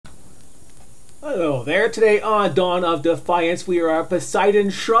Hello there. Today on Dawn of Defiance, we are at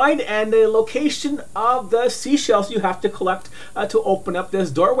Poseidon Shrine, and the location of the seashells you have to collect to open up this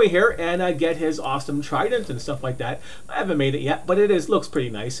doorway here and get his awesome trident and stuff like that. I haven't made it yet, but looks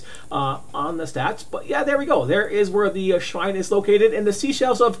pretty nice on the stats. But yeah, there we go. There is where the shrine is located, and the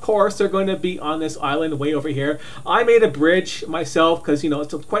seashells, of course, are going to be on this island way over here. I made a bridge myself because, you know,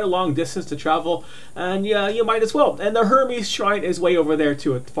 it's quite a long distance to travel, and yeah, you might as well. And the Hermes Shrine is way over there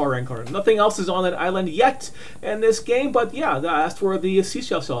too at the far end corner. Nothing else is on that island yet in this game, but yeah, that's where the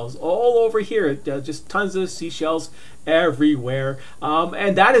seashell shells all over here. Just tons of seashells everywhere,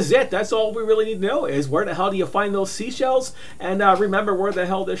 and that is it. That's all we really need to know is where the hell do you find those seashells, and remember where the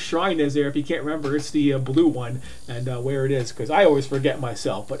hell this shrine is there. If you can't remember, it's the blue one, and where it is, because I always forget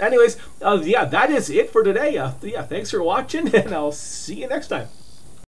myself. But anyways, yeah, that is it for today. Yeah, thanks for watching, and I'll see you next time.